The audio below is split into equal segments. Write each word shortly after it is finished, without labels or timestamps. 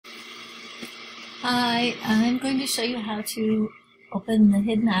Hi, I'm going to show you how to open the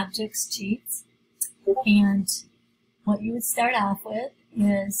Hidden Objects cheats. And what you would start off with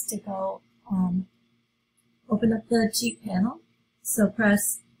is to go open up the cheat panel. So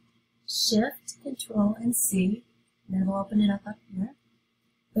press Shift, Control, and C. And it'll open it up here.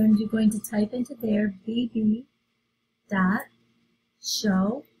 Then you're going to type into there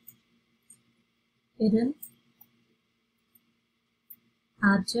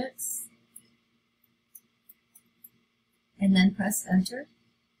bb.showhiddenobjects. And then press enter.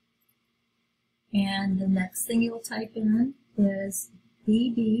 And the next thing you will type in is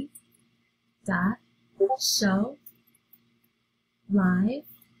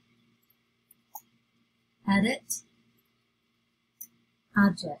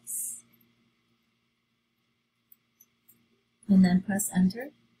And then press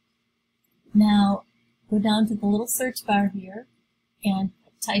enter. Now go down to the little search bar here and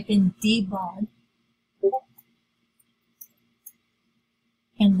type in DEBUG.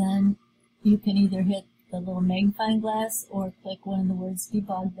 And then you can either hit the little magnifying glass or click one of the words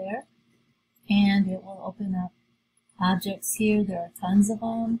debug there. And it will open up objects here. There are tons of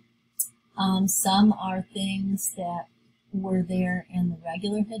them. Some are things that were there in the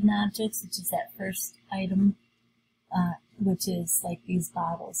regular hidden objects, which is that first item, which is like these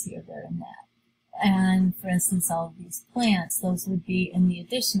bottles here, they're in that. And for instance, all of these plants, those would be in the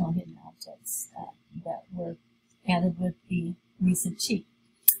additional hidden objects that were added with the recent cheat.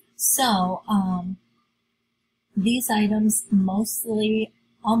 So, these items,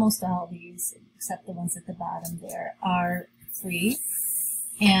 almost all of these, except the ones at the bottom there, are free.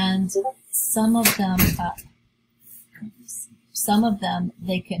 And some of them,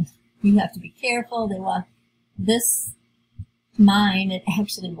 you have to be careful. Mine, it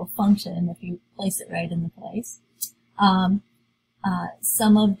actually will function if you place it right in the place.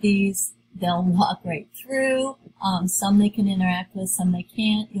 Some of these, they'll walk right through. Some they can interact with, some they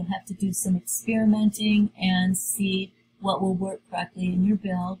can't. You'll have to do some experimenting and see what will work correctly in your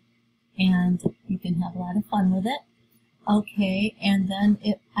build, and you can have a lot of fun with it. Okay, and then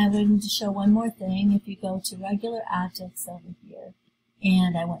I wanted to show one more thing. If you go to regular objects over here,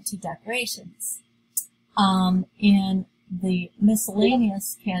 and I went to decorations, in the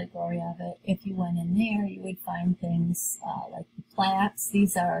miscellaneous category of it, if you went in there, you would find things like the plaques.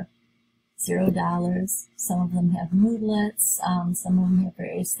 These are $0. Some of them have moodlets. Some of them have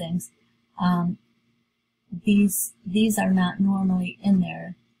various things. These are not normally in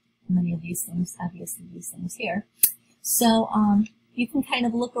there. Many of these things, obviously these things here. So you can kind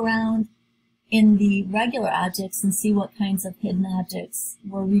of look around in the regular objects and see what kinds of hidden objects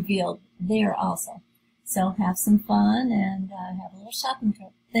were revealed there also. So have some fun and have a little shopping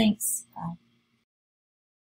trip. Thanks. Bye.